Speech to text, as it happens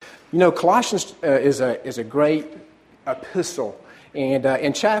You know, Colossians is a great epistle. And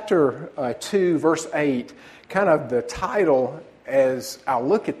in chapter 2, verse 8, kind of the title as I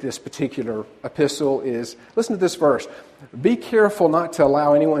look at this particular epistle is, listen to this verse, "Be careful not to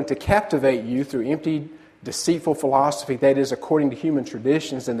allow anyone to captivate you through empty, deceitful philosophy that is according to human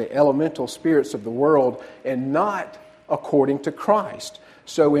traditions and the elemental spirits of the world, and not according to Christ."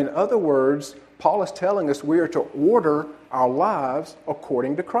 So in other words, Paul is telling us we are to order our lives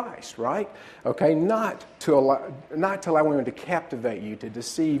according to Christ, right? Okay, not to allow anyone to captivate you, to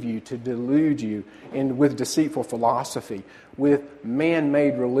deceive you, to delude you with deceitful philosophy, with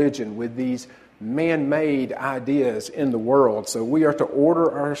man-made religion, with these man-made ideas in the world. So we are to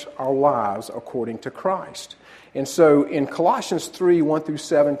order our lives according to Christ. And so in Colossians 3, 1 through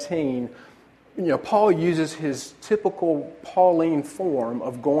 17, Paul uses his typical Pauline form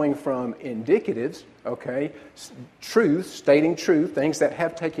of going from indicatives, okay, truth, stating truth, things that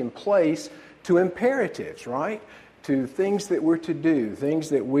have taken place, to imperatives, right? To things that we're to do, things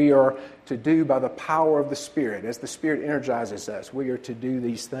that we are to do by the power of the Spirit. As the Spirit energizes us, we are to do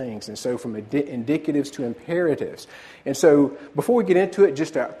these things. And so from indicatives to imperatives. And so before we get into it,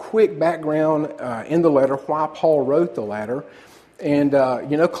 just a quick background in the letter, why Paul wrote the letter. And,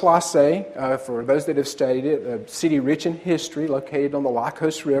 Colossae, for those that have studied it, a city rich in history, located on the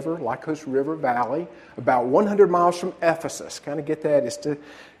Lycos River Valley, about 100 miles from Ephesus. Kind of get that, it's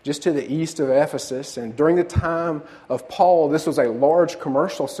just to the east of Ephesus. And during the time of Paul, this was a large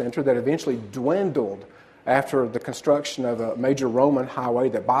commercial center that eventually dwindled after the construction of a major Roman highway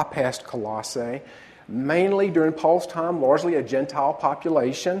that bypassed Colossae. Mainly during Paul's time, largely a Gentile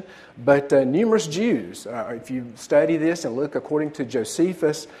population, but numerous Jews. If you study this and look according to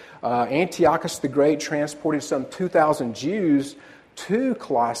Josephus, Antiochus the Great transported some 2,000 Jews to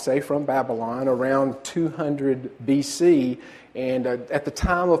Colossae from Babylon around 200 BC. And at the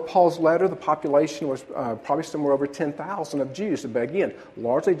time of Paul's letter, the population was probably somewhere over 10,000 of Jews. But again,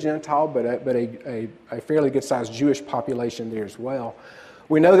 largely Gentile, but a fairly good-sized Jewish population there as well.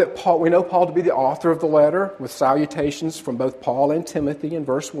 We know Paul to be the author of the letter, with salutations from both Paul and Timothy in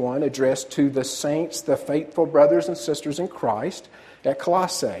verse 1, addressed to the saints, the faithful brothers and sisters in Christ at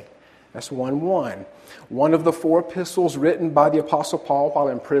Colossae. That's 1:1. One of the 4 epistles written by the Apostle Paul while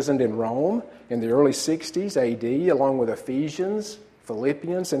imprisoned in Rome in the early 60s AD, along with Ephesians,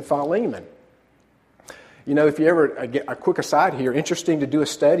 Philippians, and Philemon. If you ever, a quick aside here, interesting to do a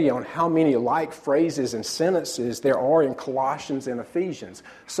study on how many like phrases and sentences there are in Colossians and Ephesians.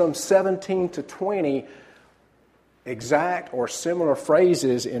 Some 17 to 20 exact or similar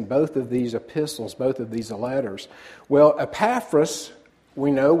phrases in both of these epistles, both of these letters. Well, Epaphras,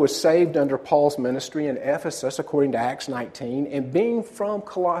 we know, was saved under Paul's ministry in Ephesus, according to Acts 19, and being from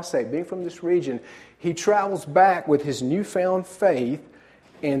Colossae, being from this region, he travels back with his newfound faith.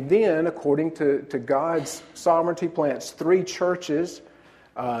 And then, according to God's sovereignty, plants 3 churches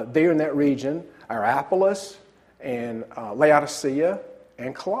there in that region, Hierapolis and Laodicea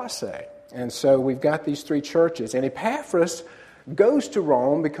and Colossae. And so we've got these 3 churches. And Epaphras goes to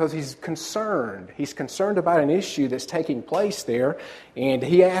Rome because he's concerned. He's concerned about an issue that's taking place there. And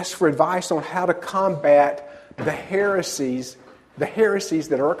he asks for advice on how to combat the heresies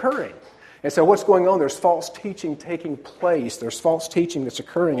that are occurring. And so what's going on? There's false teaching taking place. There's false teaching that's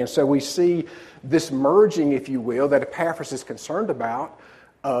occurring. And so we see this merging, if you will, that Epaphras is concerned about,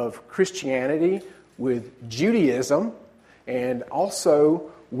 of Christianity with Judaism and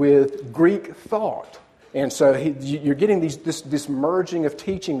also with Greek thought. And so you're getting this merging of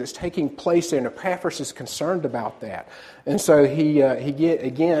teaching that's taking place there, and Epaphras is concerned about that. And so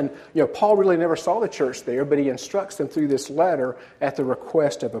Paul really never saw the church there, but he instructs them through this letter at the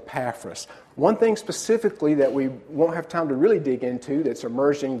request of Epaphras. One thing specifically that we won't have time to really dig into that's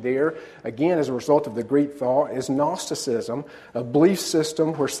emerging there, again as a result of the Greek thought, is Gnosticism, a belief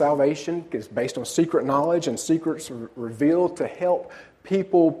system where salvation is based on secret knowledge and secrets revealed to help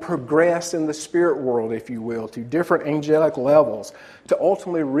people progress in the spirit world, if you will, to different angelic levels, to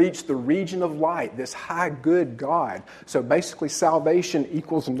ultimately reach the region of light, this high good God. So basically salvation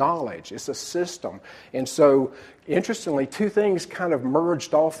equals knowledge. It's a system. And so, interestingly, 2 things kind of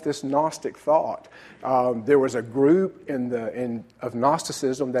merged off this Gnostic thought. There was a group of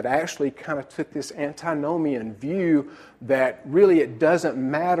Gnosticism that actually kind of took this antinomian view that really it doesn't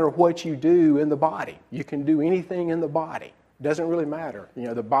matter what you do in the body. You can do anything in the body. Doesn't really matter.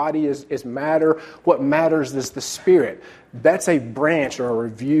 The body is matter. What matters is the spirit. That's a branch or a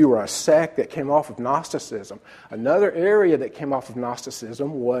review or a sect that came off of Gnosticism. Another area that came off of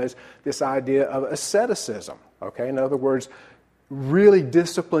Gnosticism was this idea of asceticism. Okay, in other words, really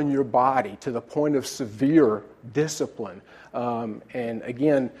discipline your body to the point of severe discipline. And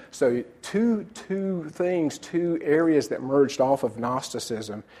again, so two areas that merged off of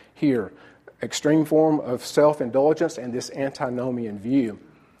Gnosticism here. Extreme form of self-indulgence and this antinomian view.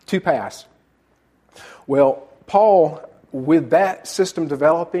 Two paths. Well, Paul, with that system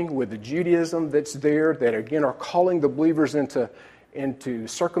developing, with the Judaism that's there, that again are calling the believers into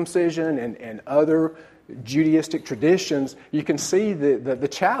circumcision and other Judaistic traditions, you can see the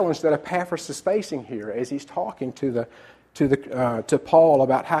challenge that Epaphras is facing here as he's talking to Paul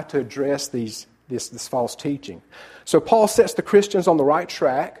about how to address this false teaching. So Paul sets the Christians on the right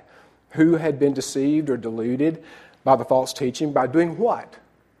track who had been deceived or deluded by the false teaching by doing what?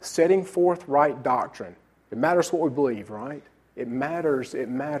 Setting forth right doctrine. It matters what we believe, right? It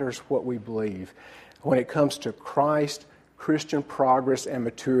matters what we believe when it comes to Christ, Christian progress and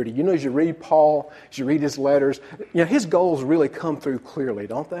maturity. You know, as you read Paul, as you read his letters, his goals really come through clearly,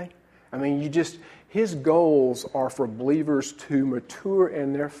 don't they? I mean, his goals are for believers to mature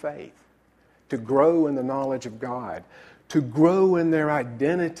in their faith, to grow in the knowledge of God, to grow in their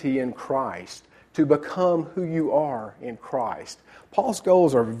identity in Christ, to become who you are in Christ. Paul's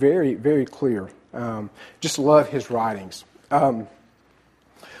goals are very, very clear. Just love his writings.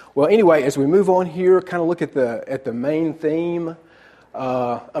 Well, anyway, as we move on here, kind of look at the main theme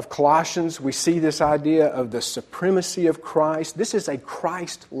of Colossians, we see this idea of the supremacy of Christ. This is a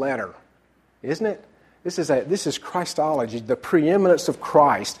Christ letter, isn't it? This is Christology, the preeminence of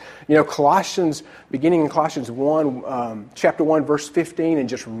Christ. Colossians, beginning in Colossians 1, chapter 1, verse 15, and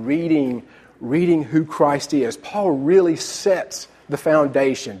just reading who Christ is. Paul really sets the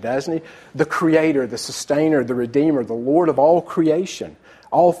foundation, doesn't he? The Creator, the Sustainer, the Redeemer, the Lord of all creation.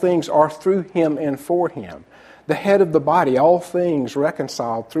 All things are through Him and for Him. The head of the body, all things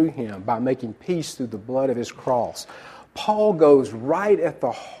reconciled through Him by making peace through the blood of His cross. Paul goes right at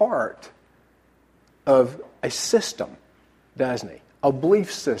the heart of a system, doesn't he? A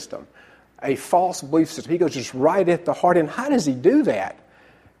belief system, a false belief system. He goes just right at the heart. And how does he do that?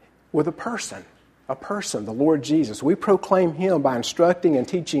 With a person, the Lord Jesus. We proclaim Him by instructing and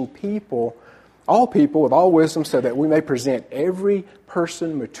teaching all people with all wisdom, so that we may present every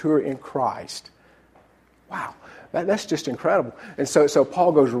person mature in Christ. Wow, that's just incredible. And so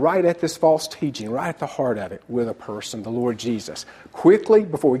Paul goes right at this false teaching, right at the heart of it, with a person, the Lord Jesus. Quickly,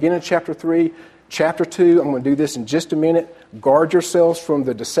 before we get into chapter 3, chapter 2, I'm going to do this in just a minute. Guard yourselves from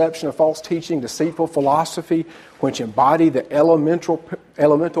the deception of false teaching, deceitful philosophy, which embody the elemental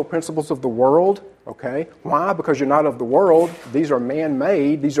principles of the world. Okay? Why? Because you're not of the world. These are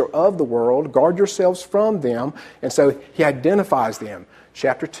man-made. These are of the world. Guard yourselves from them. And so he identifies them.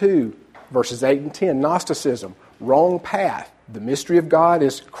 Chapter 2, verses 8 and 10, Gnosticism, wrong path. The mystery of God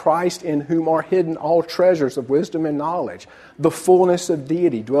is Christ, in whom are hidden all treasures of wisdom and knowledge. The fullness of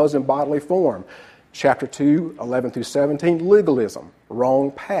deity dwells in bodily form. Chapter 2, 11 through 17, legalism,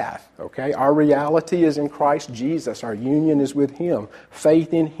 wrong path. Okay, our reality is in Christ Jesus. Our union is with Him.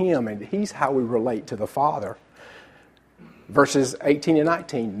 Faith in Him, and He's how we relate to the Father. Verses 18 and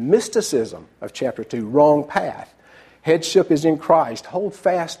 19, mysticism of chapter 2, wrong path. Headship is in Christ. Hold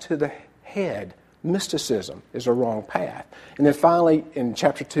fast to the head. Mysticism is a wrong path. And then finally, in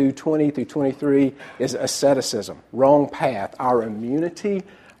chapter 2, 20 through 23, is asceticism, wrong path. Our immunity,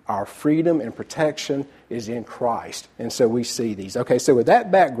 our freedom and protection is in Christ. And so we see these. Okay, so with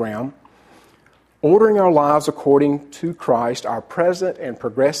that background, ordering our lives according to Christ, our present and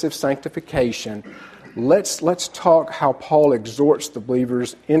progressive sanctification, let's talk how Paul exhorts the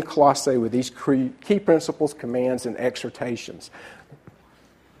believers in Colossae with these key principles, commands, and exhortations.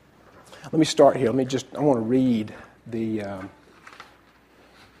 Let me start here. I want to read the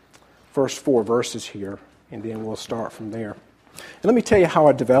first 4 verses here, and then we'll start from there. And let me tell you how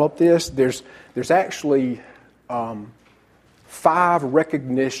I developed this. There's actually 5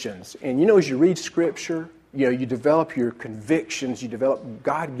 recognitions. And as you read Scripture, you develop your convictions. You develop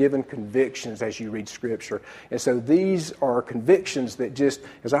God-given convictions as you read Scripture. And so these are convictions that just,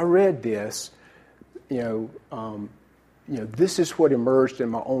 as I read this, this is what emerged in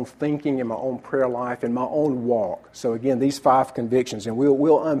my own thinking, in my own prayer life, in my own walk. So again, these 5 convictions, and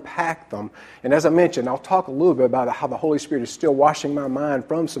we'll unpack them. And as I mentioned, I'll talk a little bit about how the Holy Spirit is still washing my mind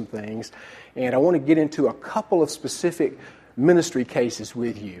from some things. And I want to get into a couple of specific ministry cases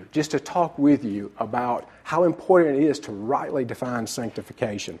with you, just to talk with you about how important it is to rightly define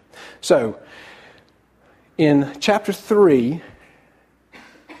sanctification. So, in chapter 3,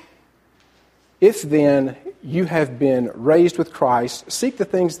 if then you have been raised with Christ, seek the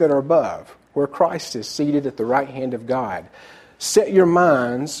things that are above, where Christ is seated at the right hand of God. Set your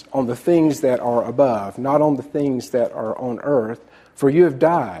minds on the things that are above, not on the things that are on earth, for you have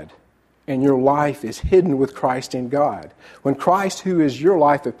died, and your life is hidden with Christ in God. When Christ, who is your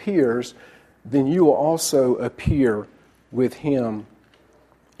life, appears, then you will also appear with him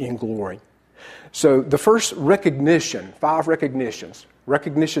in glory. So the first recognition, 5 recognitions.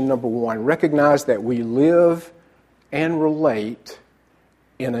 Recognition number 1, recognize that we live and relate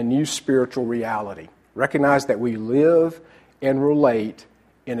in a new spiritual reality. Recognize that we live and relate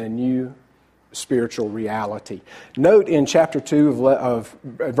in a new spiritual reality. Note in chapter 2 of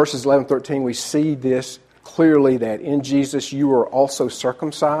verses 11 and 13, we see this clearly, that in Jesus you are also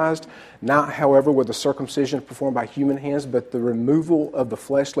circumcised, not, however, with the circumcision performed by human hands, but the removal of the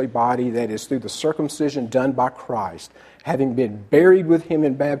fleshly body, that is through the circumcision done by Christ. Having been buried with him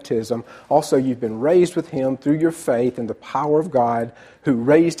in baptism, also you've been raised with him through your faith in the power of God who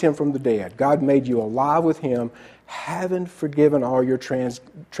raised him from the dead. God made you alive with him, having forgiven all your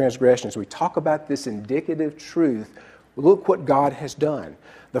transgressions. We talk about this indicative truth. Look what God has done.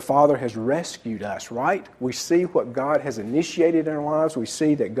 The Father has rescued us, right? We see what God has initiated in our lives. We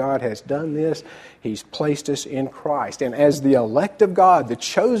see that God has done this. He's placed us in Christ. And as the elect of God, the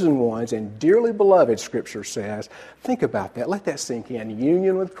chosen ones, and dearly beloved, Scripture says, think about that. Let that sink in.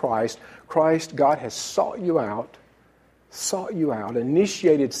 Union with Christ. God has sought you out,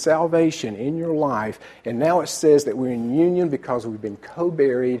 initiated salvation in your life, and now it says that we're in union because we've been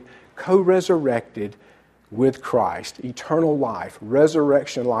co-buried, co-resurrected with Christ, eternal life,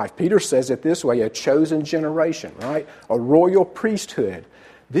 resurrection life. Peter says it this way, a chosen generation, right? A royal priesthood.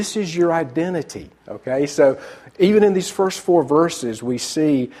 This is your identity, okay? So even in these first 4 verses, we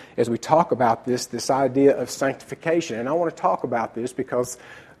see, as we talk about this idea of sanctification. And I want to talk about this because,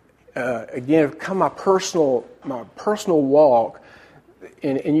 again, come my personal walk,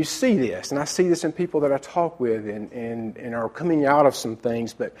 and you see this, and I see this in people that I talk with and are coming out of some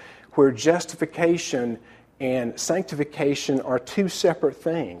things, but where justification and sanctification are 2 separate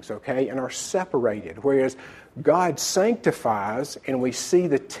things, okay, and are separated. Whereas God sanctifies, and we see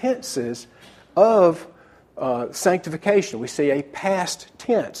the tenses of sanctification. We see a past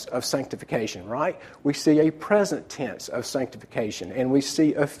tense of sanctification, right? We see a present tense of sanctification, and we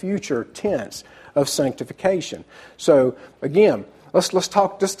see a future tense of sanctification. So again, let's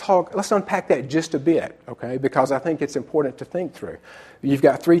unpack that just a bit, okay? Because I think it's important to think through. You've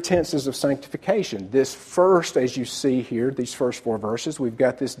got 3 tenses of sanctification. This first, as you see here, these first 4 verses, we've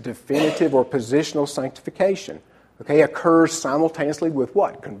got this definitive or positional sanctification. Okay, occurs simultaneously with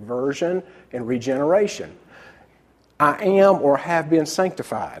what? Conversion and regeneration. I am or have been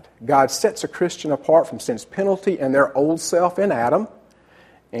sanctified. God sets a Christian apart from sin's penalty and their old self in Adam,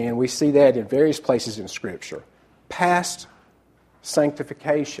 and we see that in various places in Scripture. Past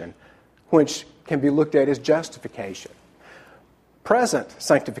sanctification, which can be looked at as justification. Present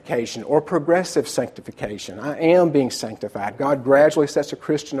sanctification or progressive sanctification. I am being sanctified. God gradually sets a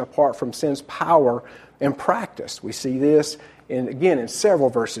Christian apart from sin's power and practice. We see this, in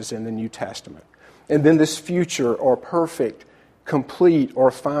several verses in the New Testament. And then this future or perfect, complete, or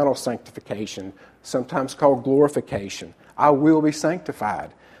final sanctification, sometimes called glorification. I will be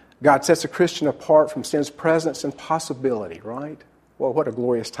sanctified. God sets a Christian apart from sin's presence and possibility, right? Well, what a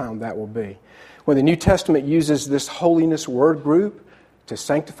glorious time that will be. When the New Testament uses this holiness word group to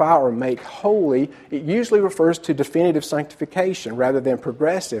sanctify or make holy, it usually refers to definitive sanctification rather than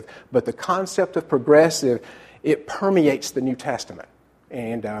progressive. But the concept of progressive, it permeates the New Testament.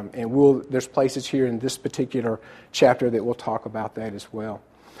 And there's places here in this particular chapter that we'll talk about that as well.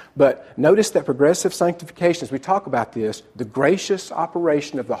 But notice that progressive sanctification, as we talk about this, the gracious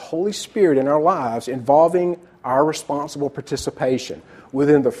operation of the Holy Spirit in our lives involving our responsible participation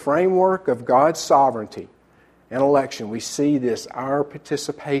within the framework of God's sovereignty and election. We see this, our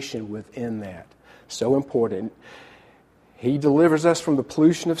participation within that. So important. He delivers us from the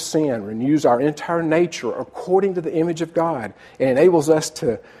pollution of sin, renews our entire nature according to the image of God, and enables us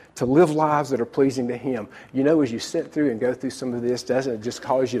to live lives that are pleasing to Him. You know, as you sit through and go through some of this, doesn't it just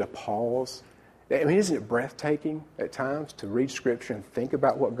cause you to pause? I mean, isn't it breathtaking at times to read Scripture and think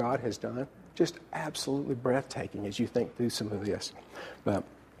about what God has done? Just absolutely breathtaking as you think through some of this.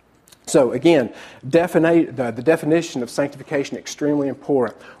 So again, the definition of sanctification extremely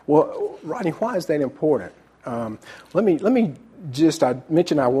important. Well, Rodney, why is that important? Let me just. I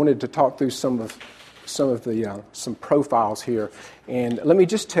mentioned I wanted to talk through some profiles here, and let me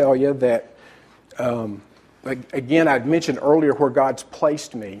just tell you that. Again, I'd mentioned earlier where God's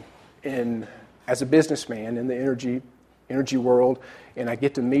placed me as a businessman in the energy energy world, and I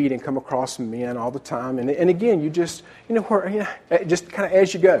get to meet and come across men all the time. And again, you just, just kind of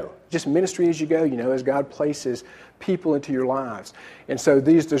as you go, just ministry as you go, as God places people into your lives. And so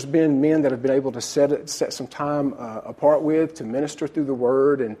there's been men that have been able to set some time apart with to minister through the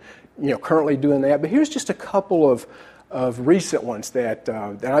Word, and currently doing that. But here's just a couple of recent ones that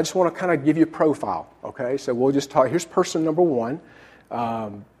I just want to kind of give you a profile. Okay, so we'll just talk. Here's person number one.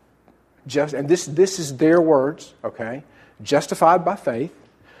 And this is their words. Okay, justified by faith.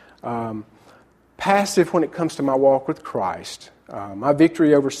 Passive when it comes to my walk with Christ. My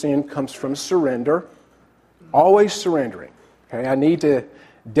victory over sin comes from surrender. Always surrendering. Okay, I need to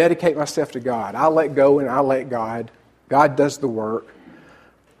dedicate myself to God. I let go and I let God. God does the work.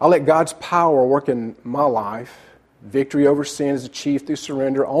 I let God's power work in my life. Victory over sin is achieved through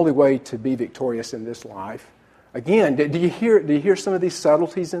surrender. Only way to be victorious in this life. Again, do you hear some of these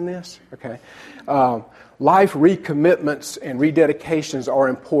subtleties in this? Okay, life recommitments and rededications are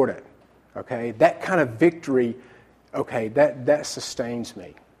important. Okay, that kind of victory. Okay, that sustains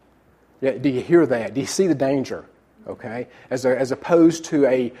me. Yeah, do you hear that? Do you see the danger? Okay, as opposed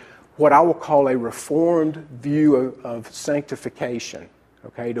to what I will call a reformed view of sanctification.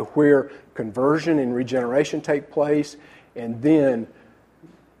 Okay, to where conversion and regeneration take place, and then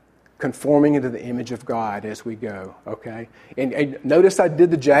conforming into the image of God as we go. Okay, and notice I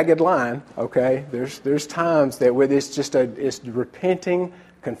did the jagged line. Okay, there's times that where it's repenting,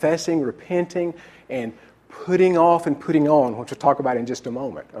 confessing, repenting, and putting off and putting on, which we'll talk about in just a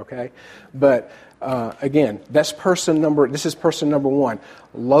moment. Okay, but again, this is person number one.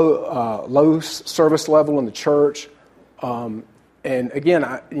 Low service level in the church. And again,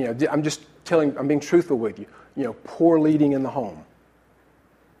 I'm being truthful with you. Poor leading in the home.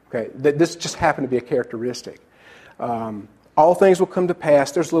 Okay, this just happened to be a characteristic. All things will come to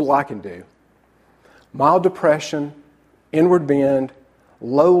pass. There's little I can do. Mild depression, inward bend,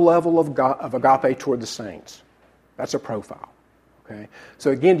 low level of agape toward the saints. That's a profile. Okay,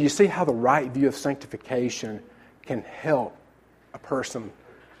 so again, do you see how the right view of sanctification can help a person?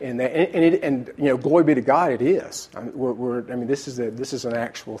 And glory be to God, it is. This is an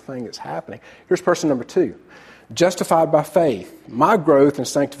actual thing that's happening. Here's person number two. Justified by faith. My growth and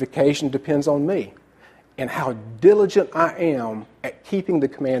sanctification depends on me and how diligent I am at keeping the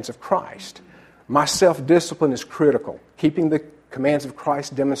commands of Christ. My self-discipline is critical. Keeping the commands of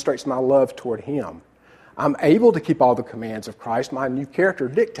Christ demonstrates my love toward Him. I'm able to keep all the commands of Christ. My new character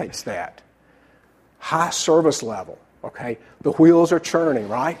dictates that. High service level. Okay, the wheels are churning,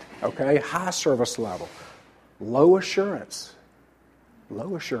 right? Okay, high service level. Low assurance.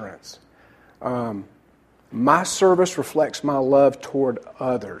 My service reflects my love toward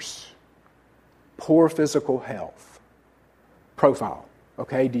others. Poor physical health. Profile.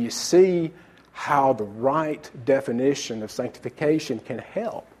 Okay, do you see how the right definition of sanctification can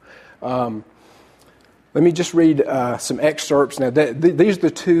help? Let me just read some excerpts. Now, these are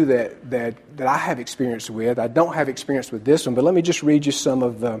the two that I have experience with. I don't have experience with this one, but let me just read you some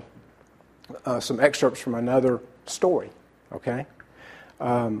of some excerpts from another story. Okay,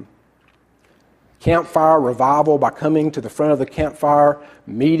 campfire revival by coming to the front of the campfire,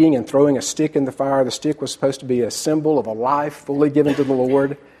 meeting and throwing a stick in the fire. The stick was supposed to be a symbol of a life fully given to the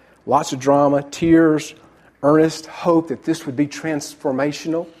Lord. Lots of drama, tears. Earnest hope that this would be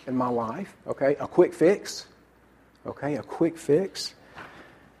transformational in my life. Okay, a quick fix. Okay, a quick fix.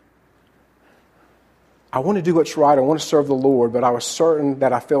 I want to do what's right. I want to serve the Lord, but I was certain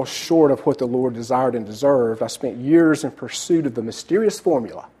that I fell short of what the Lord desired and deserved. I spent years in pursuit of the mysterious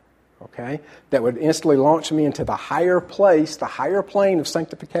formula, okay, that would instantly launch me into the higher place, the higher plane of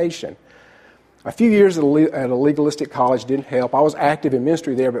sanctification. A few years at a legalistic college didn't help. I was active in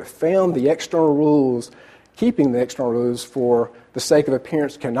ministry there, but found keeping the external rules for the sake of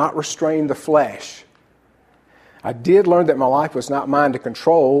appearance cannot restrain the flesh. I did learn that my life was not mine to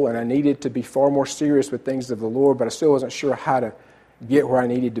control, and I needed to be far more serious with things of the Lord, but I still wasn't sure how to get where I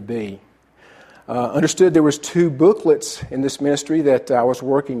needed to be. Understood there was 2 booklets in this ministry that I was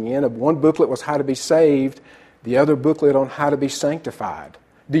working in. One booklet was how to be saved, the other booklet on how to be sanctified.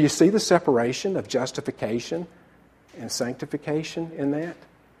 Do you see the separation of justification and sanctification in that?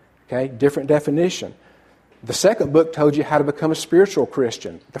 Okay, different definition. The second book told you how to become a spiritual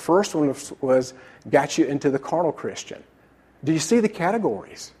Christian. The first one was got you into the carnal Christian. Do you see the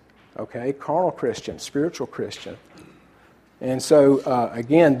categories? Okay, carnal Christian, spiritual Christian. And so,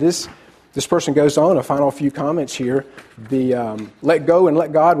 again, this person goes on, a final few comments here. The let go and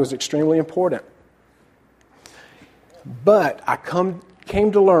let God was extremely important. But I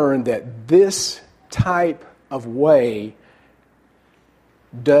came to learn that this type of way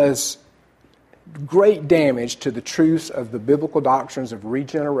does great damage to the truths of the biblical doctrines of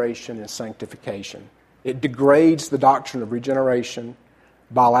regeneration and sanctification. It degrades the doctrine of regeneration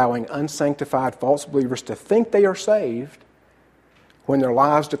by allowing unsanctified false believers to think they are saved when their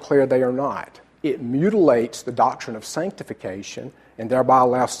lives declare they are not. It mutilates the doctrine of sanctification and thereby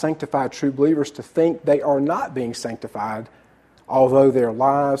allows sanctified true believers to think they are not being sanctified, although their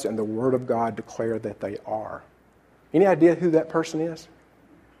lives and the Word of God declare that they are. Any idea who that person is?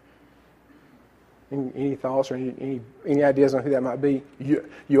 Any thoughts or any ideas on who that might be?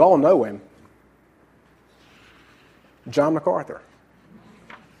 You all know him. John MacArthur.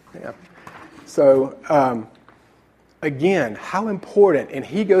 Yeah. So, again, how important, and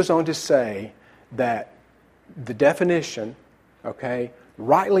he goes on to say that the definition,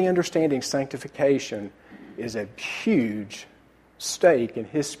 rightly understanding sanctification is a huge stake in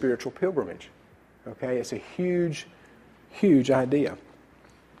his spiritual pilgrimage. It's a huge, huge idea.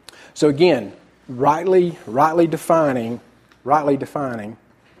 So again, rightly defining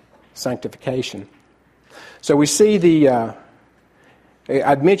sanctification. So we see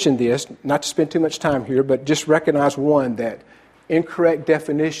I'd mentioned this, not to spend too much time here, but just recognize one, that incorrect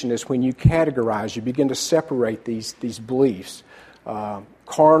definition is when you categorize, you begin to separate these beliefs.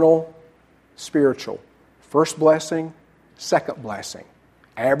 Carnal, spiritual. First blessing, second blessing.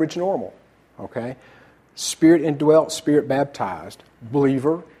 Average, normal. Spirit indwelt, spirit baptized.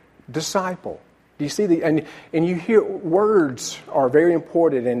 Believer, disciple. Do you see and you hear words are very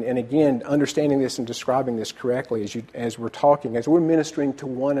important, and again, understanding this and describing this correctly as we're talking, as we're ministering to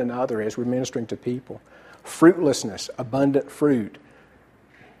one another, as we're ministering to people. Fruitlessness, abundant fruit.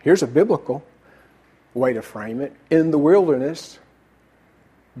 Here's a biblical way to frame it. In the wilderness,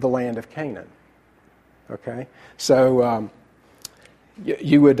 the land of Canaan. So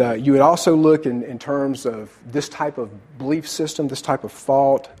you would also look in terms of this type of belief system, this type of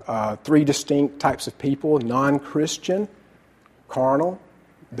thought, three distinct types of people: non-Christian, carnal,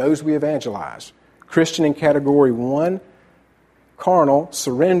 those we evangelize. Christian in category 1, carnal,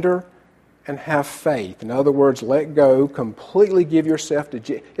 surrender, and have faith. In other words, let go, completely give yourself to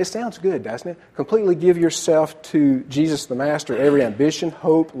Jesus. It sounds good, doesn't it? Completely give yourself to Jesus the Master, every ambition,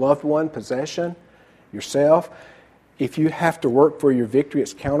 hope, loved one, possession, yourself. If you have to work for your victory,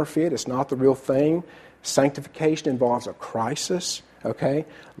 it's counterfeit. It's not the real thing. Sanctification involves a crisis.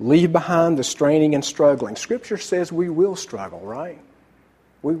 Leave behind the straining and struggling. Scripture says we will struggle, right?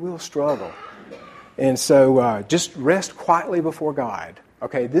 We will struggle. And so just rest quietly before God.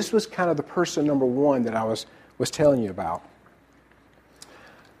 This was kind of the person number one that I was telling you about.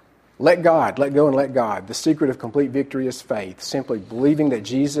 Let go and let God. The secret of complete victory is faith. Simply believing that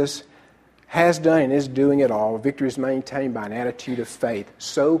Jesus has done and is doing it all. Victory is maintained by an attitude of faith.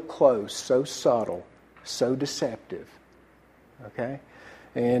 So close, so subtle, so deceptive.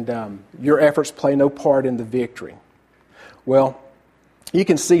 And your efforts play no part in the victory. Well, you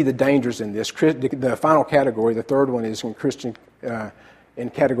can see the dangers in this. The final category, the third one, is in Christian, in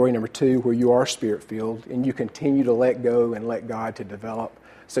category number 2, where you are Spirit-filled and you continue to let go and let God to develop,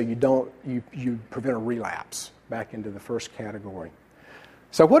 so you prevent a relapse back into the first category.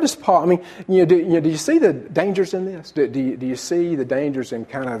 So what does Paul, do you see the dangers in this? Do you see the dangers in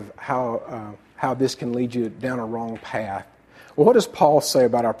kind of how this can lead you down a wrong path? Well, what does Paul say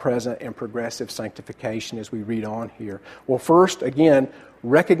about our present and progressive sanctification as we read on here? Well, first, again,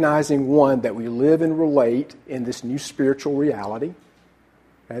 recognizing, one, that we live and relate in this new spiritual reality.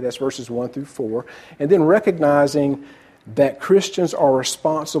 That's verses 1 through 4. And then recognizing that Christians are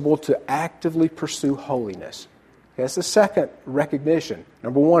responsible to actively pursue holiness. That's the second recognition.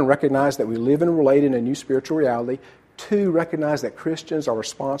 Number 1, recognize that we live and relate in a new spiritual reality. 2, recognize that Christians are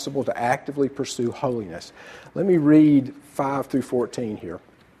responsible to actively pursue holiness. Let me read 5 through 14 here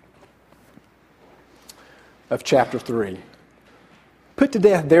of chapter 3. Put to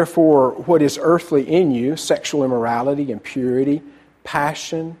death, therefore, what is earthly in you: sexual immorality, impurity,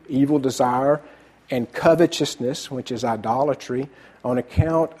 passion, evil desire, and covetousness, which is idolatry. On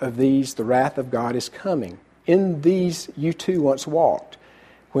account of these, the wrath of God is coming. In these you too once walked,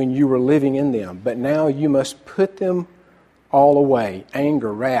 when you were living in them. But now you must put them all away: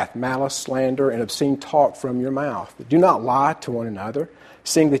 anger, wrath, malice, slander, and obscene talk from your mouth. Do not lie to one another,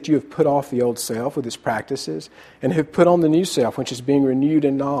 seeing that you have put off the old self with its practices, and have put on the new self, which is being renewed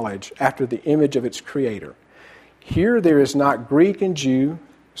in knowledge after the image of its Creator. Here there is not Greek and Jew,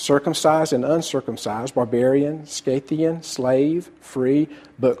 circumcised and uncircumcised, barbarian, Scythian, slave, free,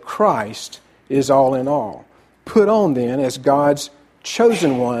 but Christ is all in all. Put on then, as God's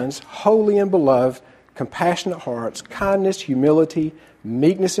chosen ones, holy and beloved, compassionate hearts, kindness, humility,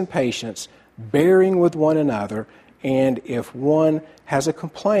 meekness, and patience, bearing with one another, And if one has a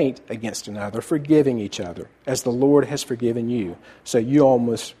complaint against another, forgiving each other, as the Lord has forgiven you. So you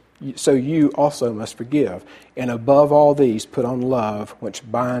also must forgive. And above all these, put on love, which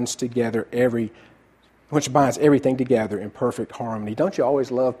binds everything together in perfect harmony. Don't you always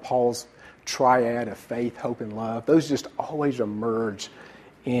love Paul's triad of faith, hope, and love? Those just always emerge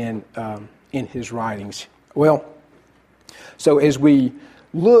in his writings. Well, so as we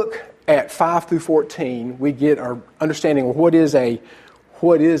look at 5 through 14, we get our understanding of what is a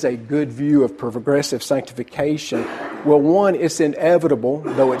good view of progressive sanctification. Well, one, it's inevitable,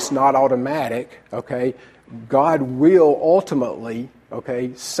 though it's not automatic, okay? God will ultimately,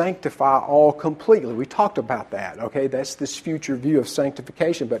 okay, sanctify all completely. We talked about that, okay? That's this future view of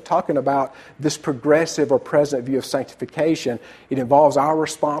sanctification. But talking about this progressive or present view of sanctification, it involves our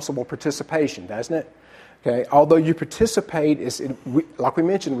responsible participation, doesn't it? Okay, although you participate, like we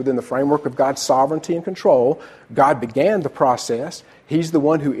mentioned, within the framework of God's sovereignty and control. God began the process. He's the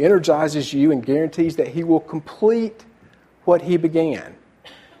one who energizes you and guarantees that He will complete what He began.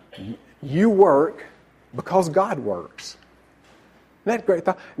 You work because God works. Isn't that a great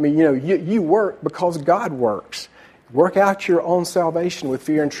thought? I mean, you work because God works. Work out your own salvation with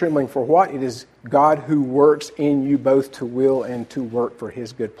fear and trembling, for what? It is God who works in you both to will and to work for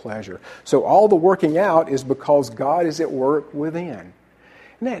His good pleasure. So all the working out is because God is at work within.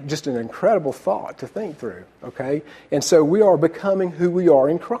 Isn't that just an incredible thought to think through? Okay? And so we are becoming who we are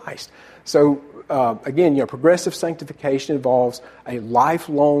in Christ. So again, progressive sanctification involves a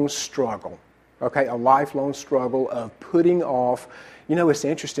lifelong struggle. Okay? A lifelong struggle of putting off. It's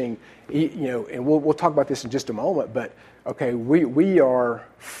interesting, and we'll talk about this in just a moment, but, okay, we are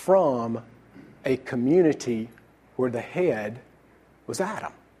from a community where the head was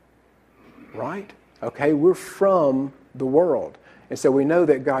Adam, right? Okay, we're from the world. And so we know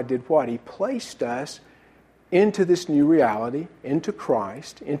that God did what? He placed us into this new reality, into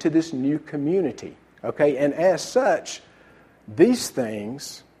Christ, into this new community, okay? And as such, these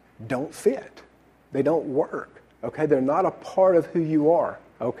things don't fit. They don't work. Okay, they're not a part of who you are,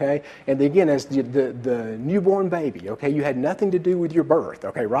 okay? And again, as the newborn baby, okay, you had nothing to do with your birth,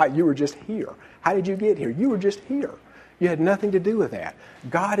 okay, right? You were just here. How did you get here? You were just here. You had nothing to do with that.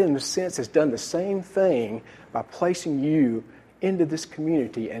 God, in a sense, has done the same thing by placing you into this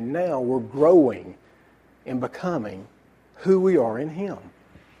community, and now we're growing and becoming who we are in Him.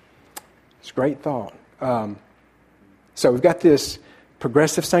 It's a great thought. So we've got this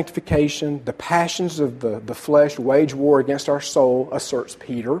progressive sanctification, the passions of the flesh wage war against our soul, asserts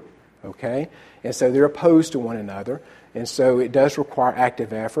Peter, okay? And so they're opposed to one another, and so it does require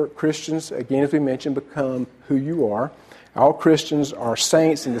active effort. Christians, again, as we mentioned, become who you are. All Christians are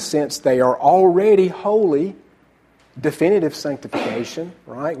saints in the sense they are already holy, definitive sanctification,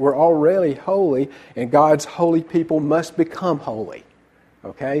 right? We're already holy, and God's holy people must become holy.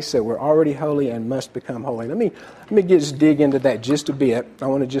 Okay, so we're already holy and must become holy. Let me just dig into that just a bit. I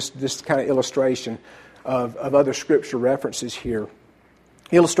want to just this kind of illustration of other scripture references here.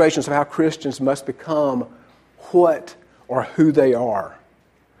 Illustrations of how Christians must become what or who they are.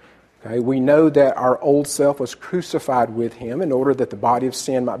 Okay, we know that our old self was crucified with Him in order that the body of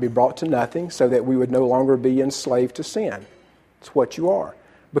sin might be brought to nothing, so that we would no longer be enslaved to sin. It's what you are.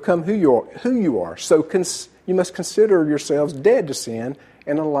 Become who you are. So you must consider yourselves dead to sin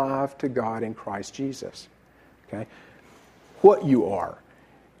and alive to God in Christ Jesus. Okay? What you are.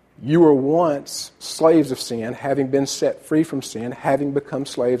 You were once slaves of sin, having been set free from sin, having become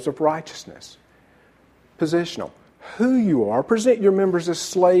slaves of righteousness. Positional. Who you are. Present your members as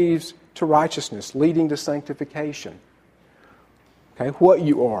slaves to righteousness, leading to sanctification. Okay? What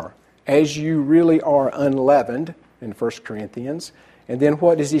you are. As you really are, unleavened, in 1 Corinthians. And then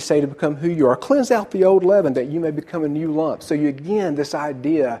what does he say to become who you are? Cleanse out the old leaven that you may become a new lump. So again, this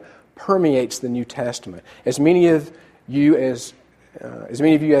idea permeates the New Testament. As many of you as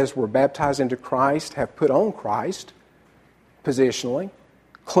were baptized into Christ have put on Christ positionally.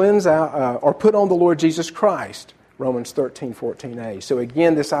 Cleanse out or put on the Lord Jesus Christ. Romans 13:14a. So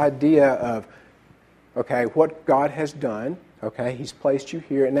again, this idea of what God has done. Okay, He's placed you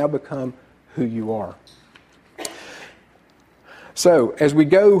here, and now become who you are. So, as we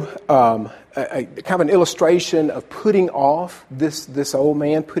go, a kind of an illustration of putting off this old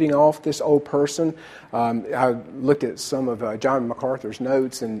man, putting off this old person. I looked at some of John MacArthur's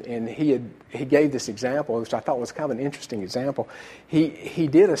notes, and he gave this example, which I thought was kind of an interesting example. He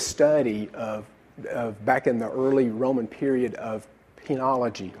did a study of back in the early Roman period of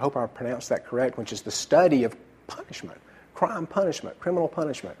penology. I hope I pronounced that correct, which is the study of punishment, crime punishment, criminal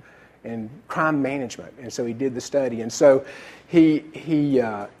punishment. and crime management. And so he did the study. And so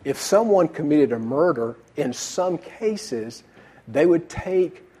if someone committed a murder, in some cases, they would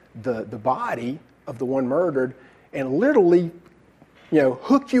take the body of the one murdered and literally,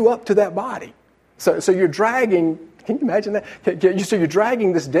 hook you up to that body. So you're dragging, can you imagine that? So you're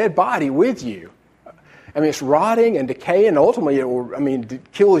dragging this dead body with you. I mean, it's rotting and decaying, and ultimately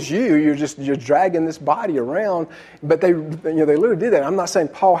it kills you. You're dragging this body around. But they literally did that. I'm not saying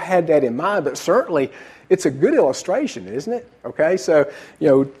Paul had that in mind, but certainly it's a good illustration, isn't it? Okay, so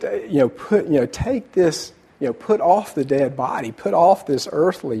take this, put off the dead body, put off this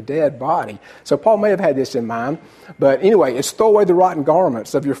earthly dead body. So Paul may have had this in mind, but anyway, it's throw away the rotten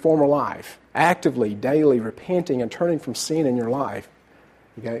garments of your former life, actively, daily repenting and turning from sin in your life.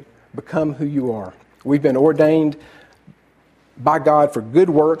 Okay, become who you are. We've been ordained by God for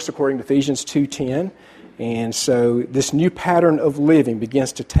good works, according to Ephesians 2:10. And so this new pattern of living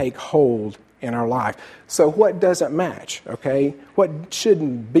begins to take hold in our life. So what doesn't match, okay? What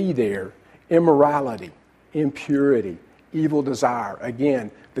shouldn't be there? Immorality, impurity, evil desire. Again,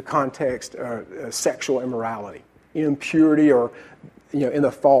 the context, sexual immorality. Impurity or, in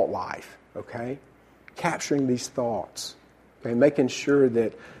the thought life, okay? Capturing these thoughts, okay? Making sure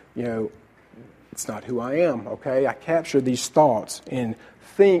that, it's not who I am, okay? I capture these thoughts and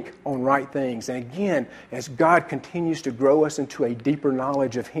think on right things. And again, as God continues to grow us into a deeper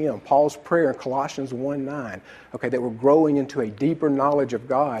knowledge of Him, Paul's prayer in Colossians 1:9, okay, that we're growing into a deeper knowledge of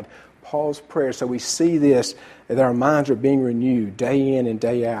God, Paul's prayer. So we see this, that our minds are being renewed day in and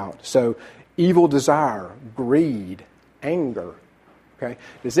day out. So evil desire, greed, anger, okay?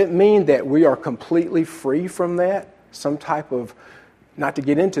 Does it mean that we are completely free from that? Some type of, not to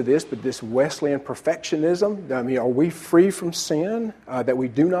get into this, but this Wesleyan perfectionism. I mean, are we free from sin, that we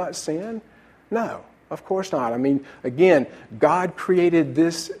do not sin? No, of course not. I mean, again, God created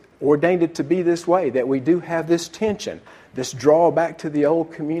this, ordained it to be this way, that we do have this tension, this drawback to the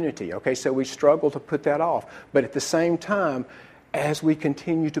old community. Okay, so we struggle to put that off. But at the same time, as we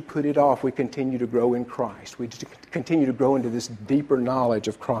continue to put it off, we continue to grow in Christ. We continue to grow into this deeper knowledge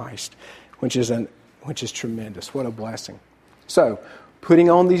of Christ, which is tremendous. What a blessing. So, putting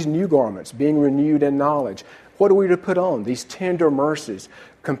on these new garments, being renewed in knowledge. What are we to put on? These tender mercies,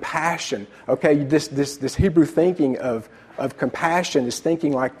 compassion. Okay, this Hebrew thinking of compassion is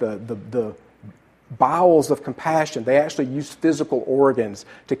thinking like the bowels of compassion. They actually use physical organs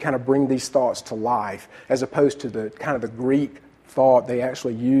to kind of bring these thoughts to life, as opposed to the kind of the Greek thought they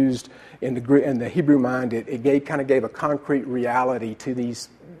actually used in the Hebrew mind. It kind of gave a concrete reality to these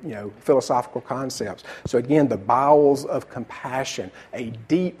philosophical concepts. So again, the bowels of compassion, a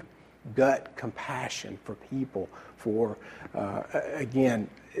deep gut compassion for people. Again,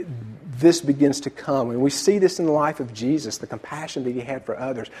 this begins to come, and we see this in the life of Jesus, the compassion that He had for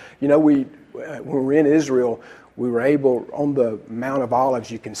others. When we were in Israel, we were able, on the Mount of Olives,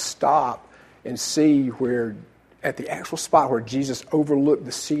 you can stop and see where, at the actual spot where Jesus overlooked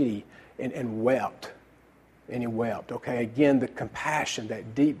the city and wept. And He wept. Okay, again, the compassion,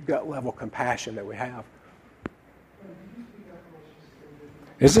 that deep gut level compassion that we have.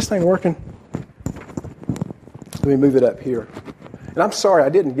 Is this thing working? Let me move it up here. And I'm sorry, I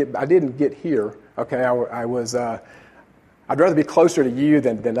didn't get here. Okay, I was. I'd rather be closer to you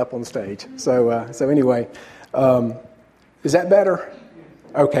than up on stage. So anyway, is that better?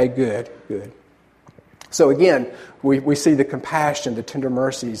 Okay, good. So again, we see the compassion, the tender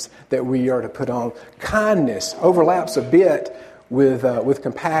mercies that we are to put on. Kindness overlaps a bit with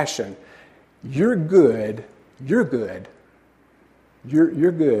compassion. Your good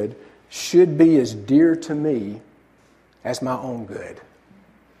should be as dear to me as my own good.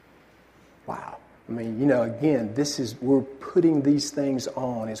 Wow. I mean, again, we're putting these things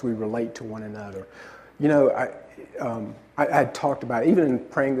on as we relate to one another. I had talked about, even in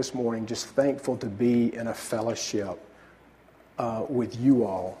praying this morning, just thankful to be in a fellowship with you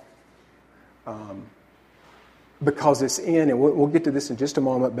all. Because it's in, and we'll get to this in just a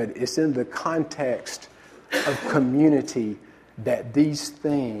moment, but it's in the context of community that these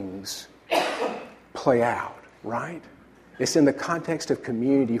things play out, right? It's in the context of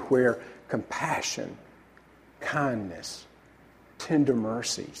community where compassion, kindness, tender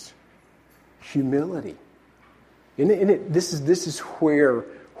mercies, humility. This is where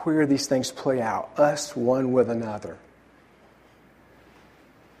these things play out. Us one with another.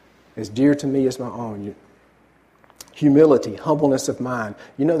 As dear to me as my own. Humility, humbleness of mind.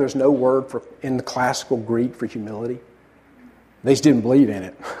 There's no word in the classical Greek for humility. They just didn't believe in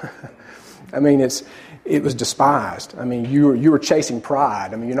it. I mean, it was despised. I mean, you were chasing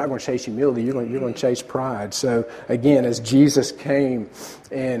pride. I mean, you're not going to chase humility. You're going to chase pride. So again, as Jesus came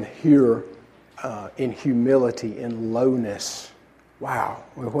and here in humility, in lowness, wow,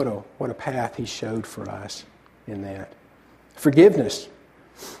 what a path he showed for us in that. Forgiveness.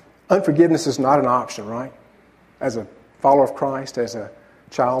 Unforgiveness is not an option, right? As a follower of Christ, as a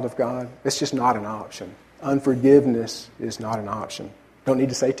child of God, it's just not an option. Unforgiveness is not an option. Don't need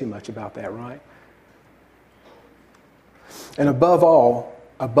to say too much about that, right? And above all,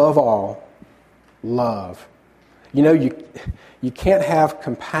 love. You know, you can't have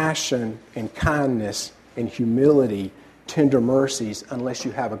compassion and kindness and humility, tender mercies, unless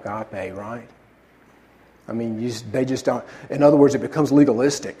you have agape, right? I mean, they just don't. In other words, it becomes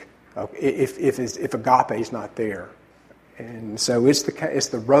legalistic if agape is not there. And so it's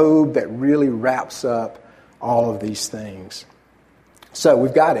the robe that really wraps up all of these things. So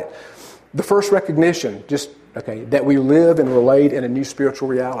we've got it. The first recognition, that we live and relate in a new spiritual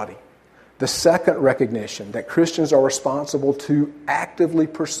reality. The second recognition, that Christians are responsible to actively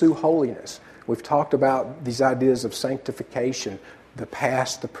pursue holiness. We've talked about these ideas of sanctification, the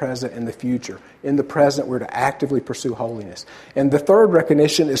past, the present, and the future. In the present, we're to actively pursue holiness. And the third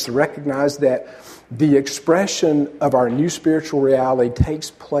recognition is to recognize that the expression of our new spiritual reality takes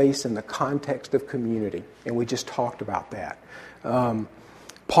place in the context of community. And we just talked about that.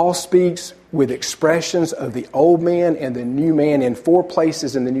 Paul speaks with expressions of the old man and the new man in 4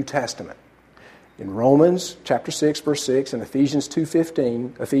 places in the New Testament. In Romans chapter 6, verse 6, and Ephesians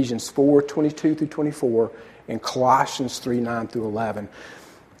 2:15, Ephesians 4:22 through 24, and Colossians 3:9 through 11.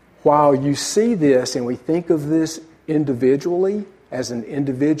 While you see this and we think of this individually as an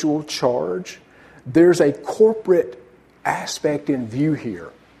individual charge, there's a corporate aspect in view here,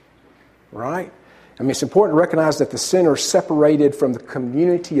 right? I mean, it's important to recognize that the sinner separated from the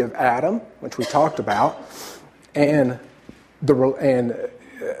community of Adam, which we talked about, and the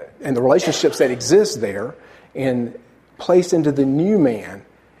relationships that exist there, and placed into the new man.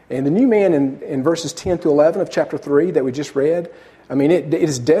 And the new man in verses 10 to 11 of chapter 3 that we just read, I mean, it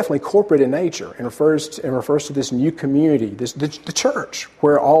is definitely corporate in nature and refers to this new community, the church,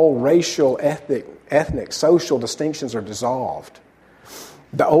 where all racial, ethnic, social distinctions are dissolved.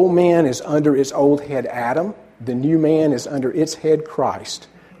 The old man is under its old head Adam. The new man is under its head Christ.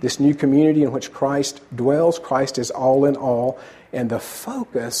 This new community in which Christ dwells, Christ is all in all, and the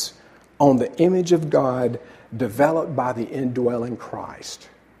focus on the image of God developed by the indwelling Christ.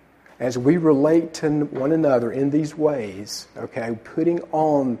 As we relate to one another in these ways, putting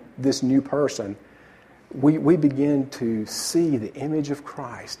on this new person, we begin to see the image of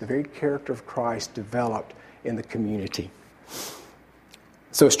Christ, the very character of Christ developed in the community.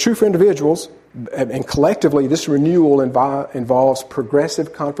 So it's true for individuals, and collectively this renewal involves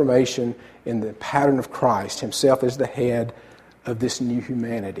progressive confirmation in the pattern of Christ himself as the head of this new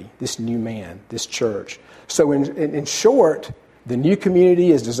humanity, this new man, this church. So in short, the new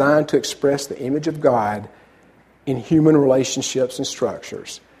community is designed to express the image of God in human relationships and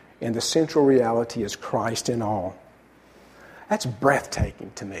structures, and the central reality is Christ in all. That's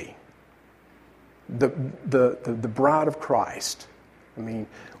breathtaking to me. The bride of Christ. I mean,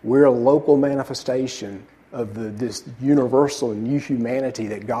 we're a local manifestation of this universal new humanity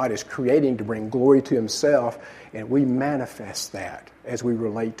that God is creating to bring glory to himself, and we manifest that as we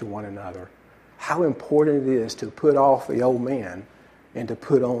relate to one another. How important it is to put off the old man and to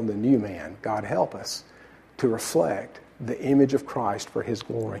put on the new man. God help us to reflect the image of Christ for his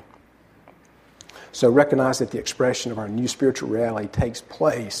glory. So recognize that the expression of our new spiritual reality takes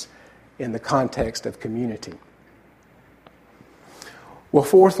place in the context of community. Well,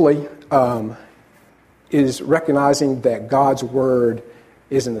 fourthly, is recognizing that God's Word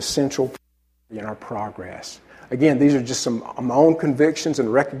is an essential in our progress. Again, these are just some of my own convictions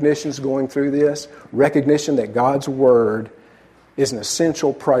and recognitions going through this. Recognition that God's Word is an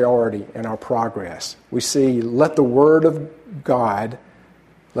essential priority in our progress. We see, let the Word of God,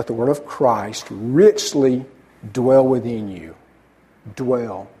 let the Word of Christ richly dwell within you.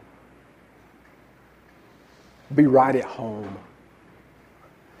 Dwell. Be right at home.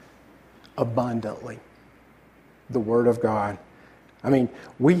 Abundantly. The Word of God. I mean,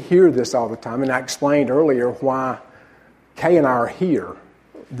 we hear this all the time, and I explained earlier why Kay and I are here.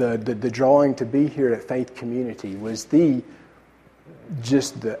 The drawing to be here at Faith Community was the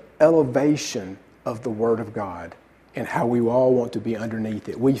elevation of the Word of God and how we all want to be underneath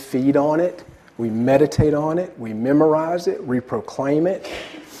it. We feed on it, we meditate on it, we memorize it, we proclaim it.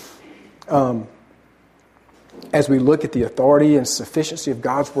 As we look at the authority and sufficiency of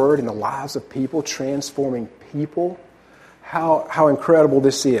God's Word in the lives of people, transforming people, how incredible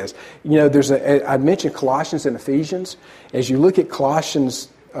this is. You know, I mentioned Colossians and Ephesians. As you look at Colossians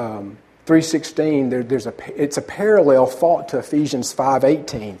 3:16, it's a parallel thought to Ephesians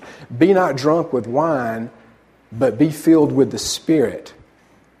 5:18. Be not drunk with wine, but be filled with the Spirit.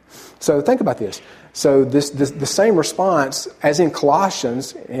 So think about this. So the same response as in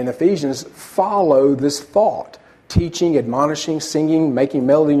Colossians and Ephesians follow this thought. Teaching, admonishing, singing, making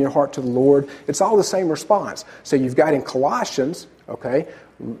melody in your heart to the Lord. It's all the same response. So you've got in Colossians, okay,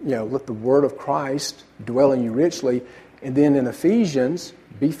 you know, let the word of Christ dwell in you richly. And then in Ephesians,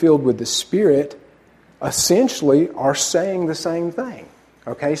 be filled with the Spirit, essentially are saying the same thing.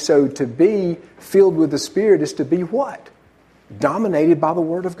 Okay, so to be filled with the Spirit is to be what? Dominated by the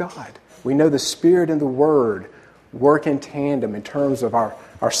Word of God. We know the Spirit and the Word work in tandem in terms of our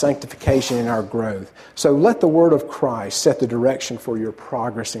sanctification and our growth. So let the Word of Christ set the direction for your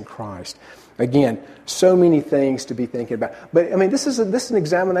progress in Christ. Again, so many things to be thinking about. But, I mean, this is an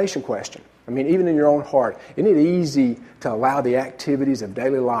examination question. I mean, even in your own heart, isn't it easy to allow the activities of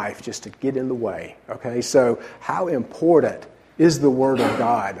daily life just to get in the way? Okay, so how important is the Word of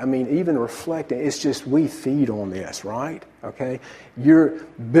God? I mean, even reflecting, it's just we feed on this, right? Okay, your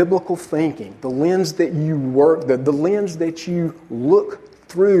biblical thinking, the lens that you work, the lens that you look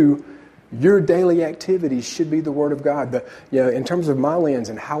through your daily activities should be the Word of God. In terms of my lens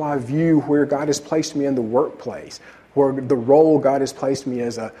and how I view where God has placed me in the workplace, where the role God has placed me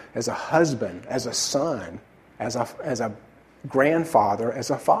as a husband, as a son, as a grandfather, as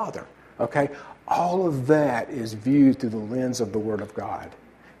a father. Okay, all of that is viewed through the lens of the Word of God,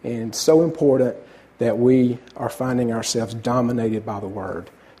 and it's so important that we are finding ourselves dominated by the Word.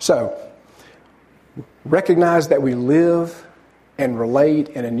 So, recognize that we live and relate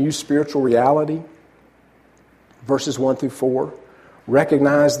in a new spiritual reality. Verses 1 through 4.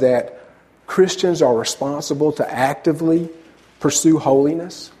 Recognize that Christians are responsible to actively pursue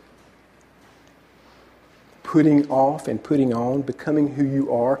holiness, putting off and putting on, becoming who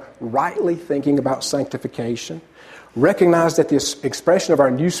you are, rightly thinking about sanctification. Recognize that this expression of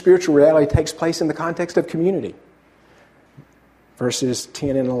our new spiritual reality takes place in the context of community. Verses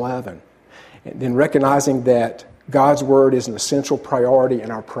 10 and 11. And then recognizing that God's Word is an essential priority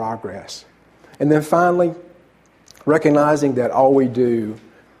in our progress. And then finally, recognizing that all we do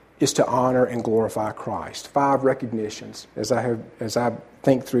is to honor and glorify Christ. 5 recognitions as I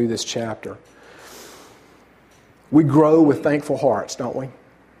think through this chapter. We grow with thankful hearts, don't we?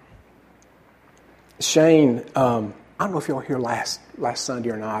 Shane, I don't know if y'all were here last Sunday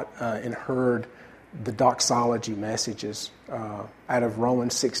or not and heard the doxology messages out of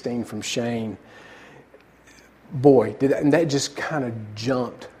Romans 16 from Shane. Boy, and that just kind of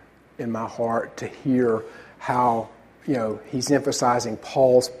jumped in my heart to hear how, you know, he's emphasizing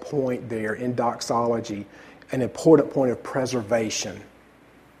Paul's point there in doxology, an important point of preservation.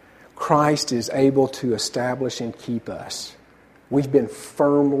 Christ is able to establish and keep us. We've been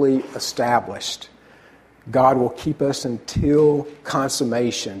firmly established. God will keep us until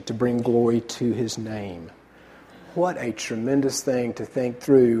consummation to bring glory to His name. What a tremendous thing to think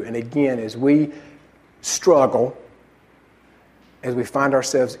through. And again, as we struggle, as we find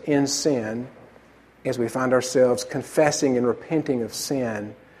ourselves in sin, as we find ourselves confessing and repenting of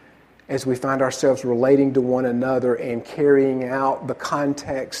sin, as we find ourselves relating to one another and carrying out the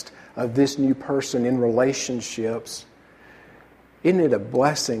context of this new person in relationships, isn't it a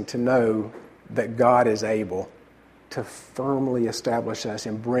blessing to know that God is able to firmly establish us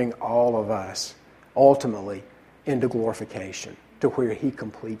and bring all of us ultimately into glorification to where He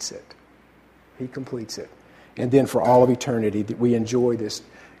completes it. He completes it. And then for all of eternity that we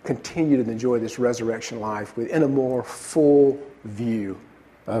continue to enjoy this resurrection life within a more full view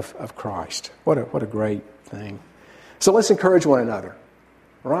of Christ. What a great thing. So let's encourage one another,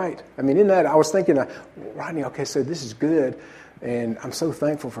 right? I mean, in that, I was thinking, Rodney, okay, so this is good, and I'm so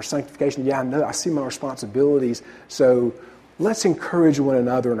thankful for sanctification. Yeah, I know, I see my responsibilities, so let's encourage one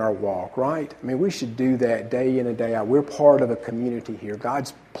another in our walk, right? I mean, we should do that day in and day out. We're part of a community here.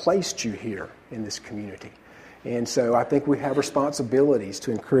 God's placed you here in this community. And so I think we have responsibilities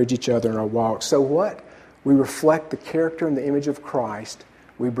to encourage each other in our walk. So what? We reflect the character and the image of Christ.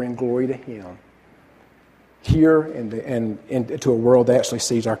 We bring glory to Him here and to a world that actually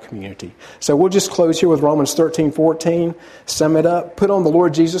sees our community. So we'll just close here with Romans 13:14. Sum it up. Put on the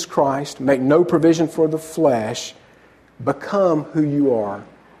Lord Jesus Christ. Make no provision for the flesh. Become who you are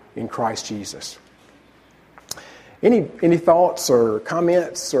in Christ Jesus. Any thoughts or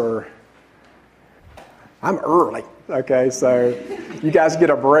comments? Or I'm early, okay, so you guys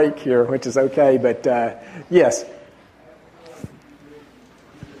get a break here, which is okay, but yes.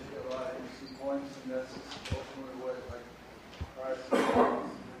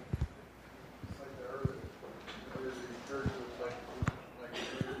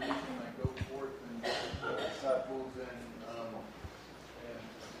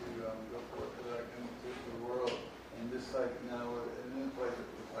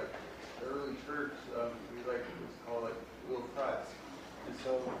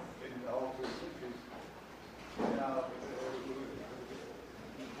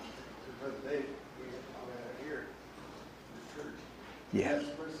 Yeah. Let's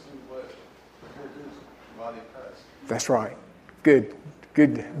listen to what introduced the body of Christ. That's right. Good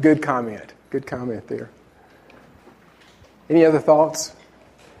comment. Good comment there. Any other thoughts?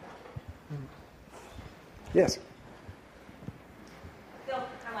 Yes. I feel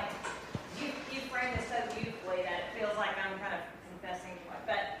kind of like you frame this so beautifully that it feels like I'm kind of confessing.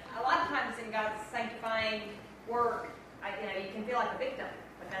 But a lot of times in God's sanctifying work, you can feel like a victim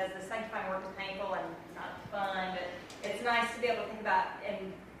because the sanctifying work is painful and not fun. But it's nice to be able to think about,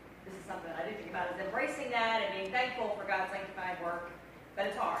 and this is something that I do think about, is embracing that and being thankful for God's sanctifying work. But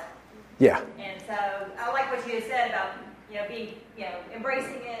it's hard. Yeah. And so I like what you said about being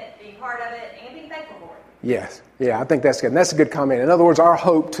embracing it, being part of it, and being thankful for it. Yes. Yeah, I think that's good. And that's a good comment. In other words, our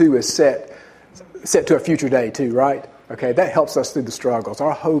hope, too, is set to a future day, too, right? Okay, that helps us through the struggles.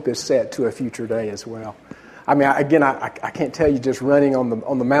 Our hope is set to a future day as well. I mean, I can't tell you just running on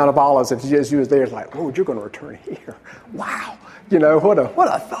the Mount of Olives, if you was there, it's like, Lord, you're going to return here. Wow. What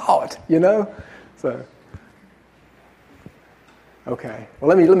a thought, So, okay.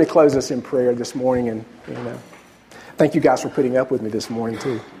 Well, let me close us in prayer this morning, and thank you guys for putting up with me this morning,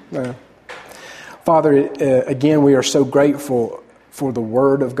 too. Father, again, we are so grateful for the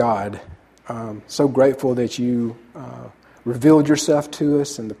Word of God. So grateful that you revealed yourself to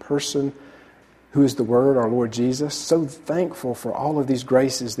us in the person who is the Word, our Lord Jesus. So thankful for all of these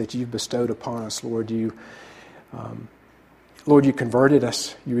graces that you've bestowed upon us, Lord. You converted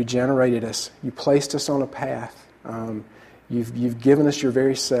us. You regenerated us. You placed us on a path. You've given us your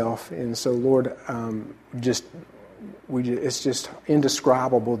very self. And so, Lord, it's just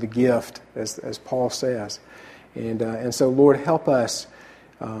indescribable, the gift, as Paul says. And so, Lord, help us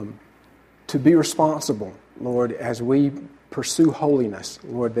to be responsible, Lord, as we pursue holiness.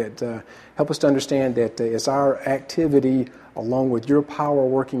 Lord, that help us to understand that it's our activity, along with your power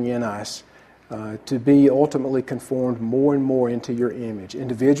working in us, to be ultimately conformed more and more into your image,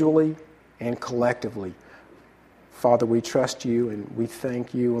 individually and collectively. Father, we trust you and we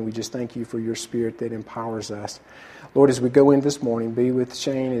thank you, and we just thank you for your Spirit that empowers us. Lord, as we go in this morning, be with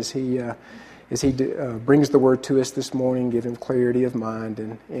Shane as he brings the word to us this morning. Give him clarity of mind,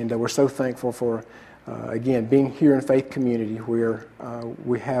 and we're so thankful for again being here in Faith Community, where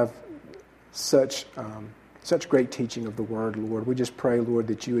we have such great teaching of the Word. Lord, we just pray, Lord,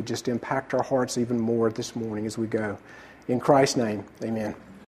 that you would just impact our hearts even more this morning as we go. In Christ's name, amen.